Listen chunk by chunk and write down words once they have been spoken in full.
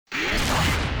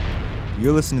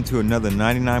You're listening to another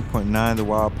 99.9 The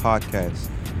Wild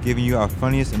podcast, giving you our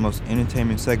funniest and most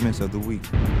entertaining segments of the week.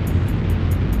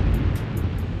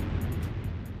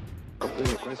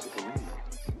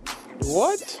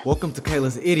 What? Welcome to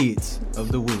Kayla's Idiots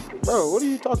of the Week. Bro, what are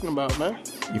you talking about, man?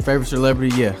 Your favorite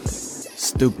celebrity? Yeah.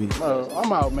 Stupid. Bro,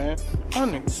 I'm out, man. I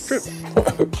niggas tripping.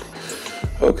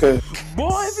 Okay.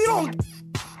 Boy, if you don't...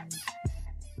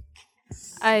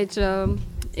 Alright, y'all.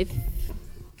 If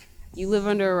you live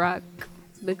under a rock,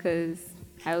 because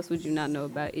how else would you not know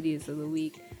about Idiots of the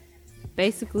Week?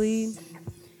 Basically,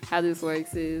 how this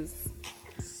works is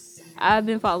I've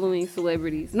been following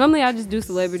celebrities. Normally I just do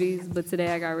celebrities, but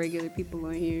today I got regular people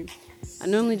on here. I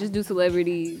normally just do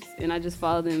celebrities, and I just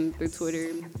follow them through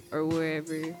Twitter or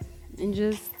wherever. And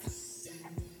just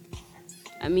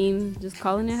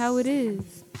calling it how it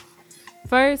is.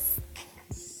 First,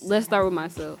 let's start with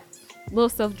myself. A little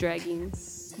self-dragging.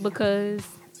 Because,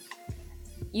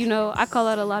 I call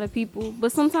out a lot of people.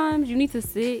 But sometimes you need to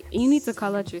sit and you need to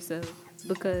call out yourself.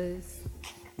 Because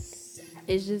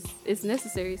it's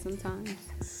necessary sometimes.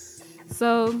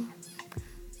 So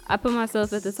I put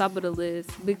myself at the top of the list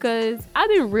because I've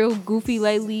been real goofy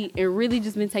lately and really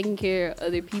just been taking care of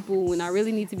other people when I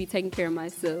really need to be taking care of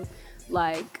myself.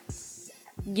 Like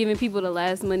giving people the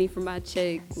last money for my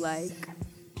check, like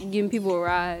giving people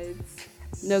rides,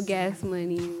 no gas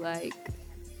money, like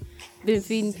been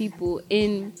feeding people.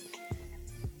 In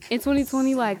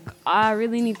 2020, like, I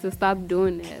really need to stop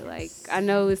doing that. Like, I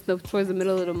know it's towards the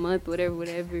middle of the month, whatever,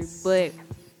 but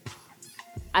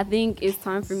I think it's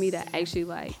time for me to actually,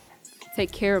 like,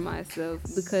 take care of myself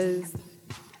because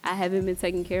I haven't been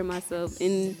taking care of myself.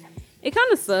 And it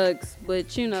kind of sucks,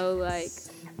 but, like,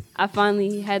 I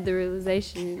finally had the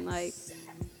realization, like,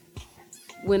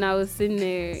 when I was sitting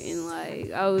there and,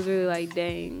 like, I was really like,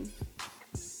 dang,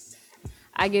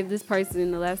 I gave this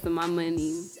person the last of my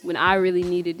money when I really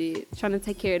needed it, trying to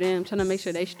take care of them, trying to make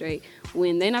sure they straight,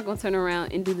 when they're not going to turn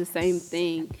around and do the same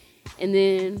thing. And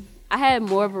then I had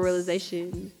more of a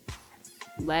realization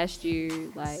last year,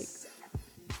 like,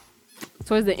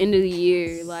 towards the end of the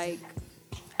year. Like,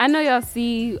 I know y'all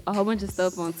see a whole bunch of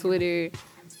stuff on Twitter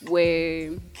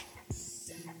where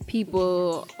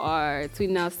people are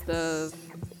tweeting out stuff,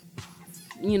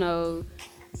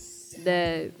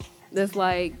 that's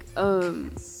like,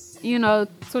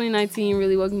 2019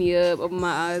 really woke me up, opened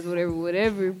my eyes,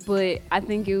 whatever. But I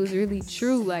think it was really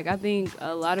true. Like, I think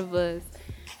a lot of us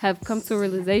have come to a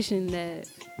realization that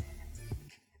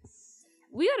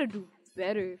we gotta do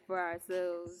better for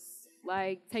ourselves.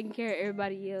 Like, taking care of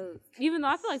everybody else. Even though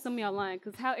I feel like some of y'all lying,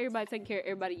 because how everybody taking care of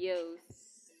everybody else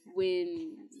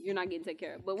when you're not getting taken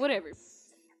care of. But whatever.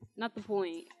 Not the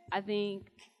point. I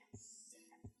think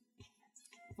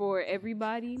for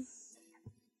everybody,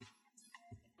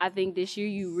 I think this year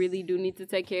you really do need to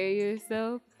take care of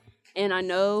yourself. And I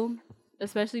know,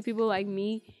 especially people like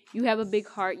me, you have a big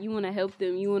heart. You want to help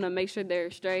them. You want to make sure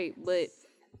they're straight. But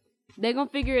they're going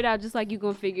to figure it out just like you're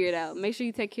going to figure it out. Make sure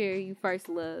you take care of you first,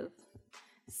 love.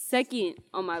 Second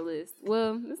on my list,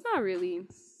 well, it's not really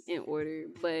in order,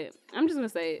 but I'm just going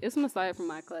to say it's Messiah from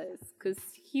my class because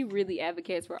he really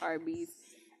advocates for Arby's.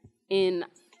 And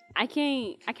I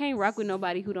can't rock with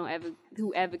nobody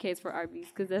who advocates for Arby's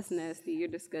because that's nasty. You're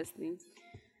disgusting.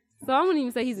 So I wouldn't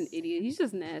even say he's an idiot. He's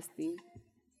just nasty.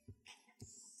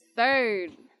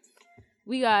 Third,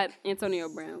 we got Antonio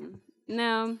Brown.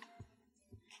 Now,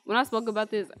 when I spoke about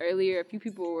this earlier, a few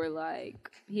people were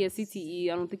like, he has CTE.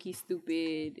 I don't think he's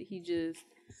stupid.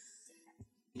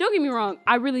 Don't get me wrong.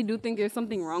 I really do think there's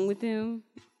something wrong with him.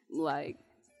 Like,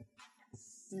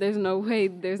 there's no way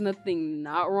there's nothing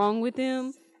not wrong with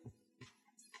him.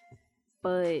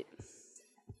 But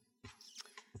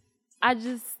I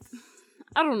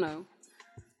don't know.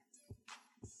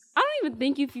 I don't even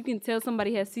think if you can tell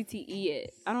somebody has CTE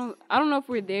yet. I don't know if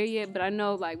we're there yet, but I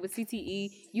know, like, with CTE,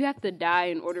 you have to die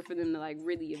in order for them to, like,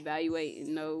 really evaluate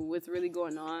and know what's really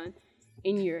going on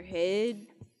in your head.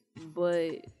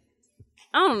 But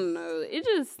I don't know. It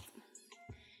just,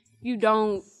 you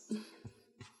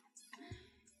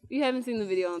haven't seen the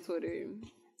video on Twitter,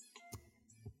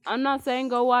 I'm not saying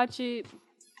go watch it,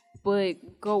 but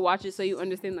go watch it so you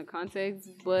understand the context.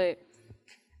 But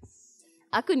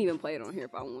I couldn't even play it on here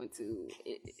if I wanted to.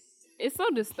 It's so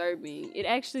disturbing. It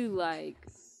actually, like,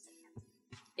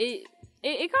 it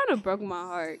kind of broke my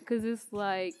heart because it's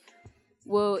like,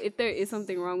 well, if there is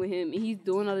something wrong with him and he's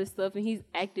doing all this stuff and he's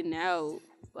acting out,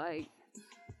 like,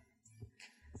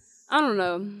 I don't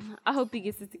know. I hope he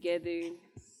gets it together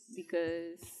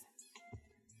because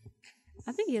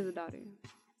I think he has a daughter.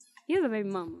 He has a baby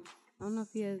mama. I don't know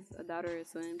if he has a daughter or a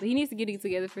son, but he needs to get it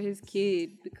together for his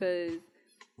kid because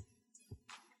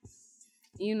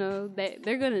you know,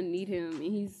 they're going to need him, and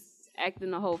he's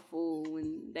acting a whole fool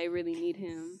when they really need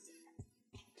him.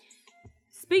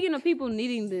 Speaking of people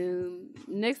needing them,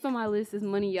 next on my list is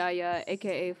Money Yaya,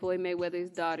 a.k.a. Floyd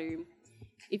Mayweather's daughter.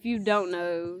 If you don't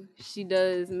know, she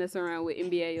does mess around with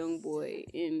NBA Youngboy.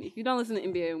 And if you don't listen to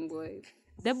NBA Youngboy,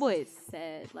 that boy is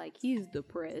sad. Like, he's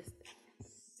depressed.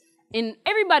 And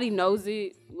everybody knows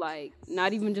it, like,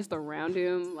 not even just around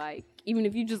him. Like, even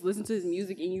if you just listen to his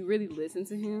music and you really listen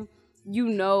to him, you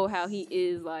know how he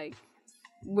is, like,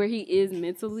 where he is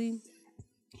mentally.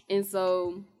 And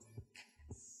so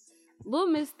Lil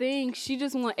Miss thinks she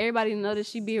just want everybody to know that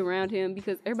she be around him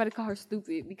because everybody call her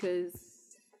stupid because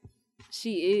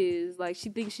she is. Like, she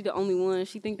thinks she the only one.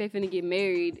 She think they finna get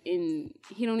married, and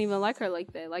he don't even like her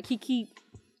like that. Like, he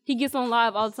gets on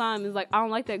live all the time. It's like, I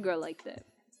don't like that girl like that.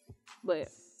 But,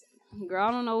 girl,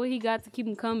 I don't know what he got to keep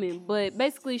him coming. But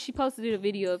basically, she posted a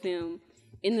video of him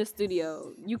in the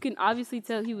studio. You can obviously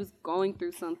tell he was going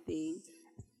through something.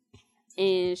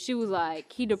 And she was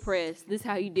like, he depressed. This is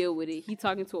how he deal with it. He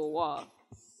talking to a wall.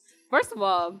 First of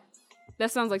all,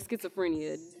 that sounds like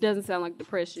schizophrenia. It doesn't sound like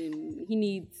depression. He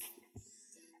needs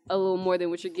a little more than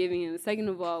what you're giving him. Second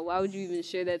of all, why would you even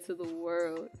share that to the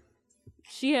world?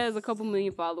 She has a couple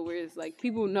million followers. Like,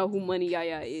 people know who Money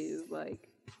Yaya is. Like,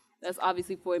 that's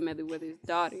obviously Floyd Mayweather's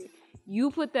daughter.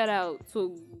 You put that out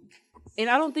to, and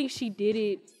I don't think she did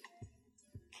it.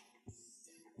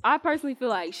 I personally feel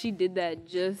like she did that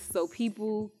just so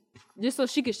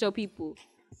she could show people,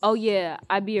 oh yeah,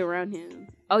 I be around him.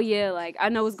 Oh yeah, like, I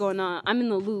know what's going on. I'm in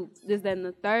the loop, this, that, and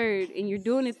the third, and you're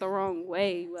doing it the wrong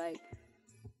way. Like,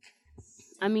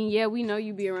 I mean, yeah, we know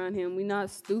you be around him. We not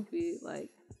stupid, like,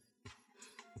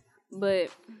 but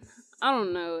I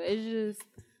don't know. It's just,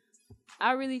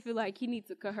 I really feel like he needs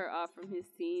to cut her off from his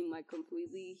team, like,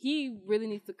 completely. He really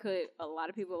needs to cut a lot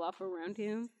of people off around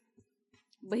him.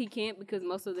 But he can't because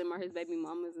most of them are his baby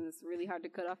mamas, and it's really hard to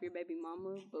cut off your baby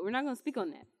mama. But we're not going to speak on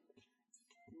that.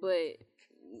 But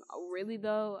really,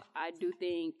 though, I do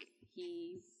think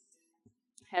he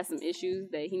has some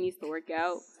issues that he needs to work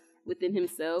out within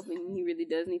himself, and he really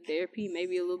does need therapy,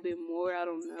 maybe a little bit more, I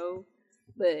don't know.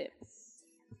 But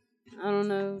I don't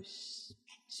know.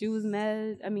 She was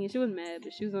mad. I mean, she wasn't mad,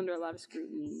 but she was under a lot of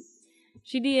scrutiny.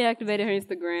 She deactivated her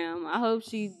Instagram. I hope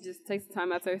she just takes the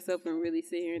time out to herself and really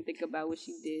sit here and think about what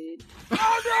she did.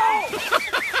 Oh no!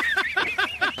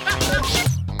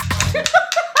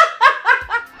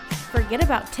 Forget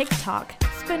about TikTok.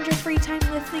 Spend your free time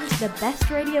listening to the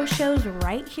best radio shows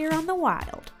right here on The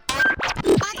Wild.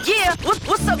 Yeah,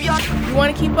 what's up, y'all? You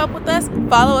want to keep up with us?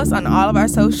 Follow us on all of our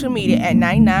social media at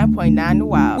 99.9 The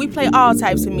Wild. We play all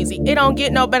types of music. It don't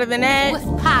get no better than that. What's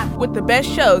pop? With the best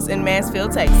shows in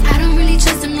Mansfield, Texas. I don't really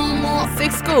trust them no more.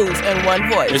 6 schools and 1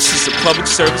 voice. It's just a public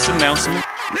service announcement.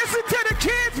 Listen to the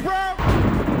kids, bro!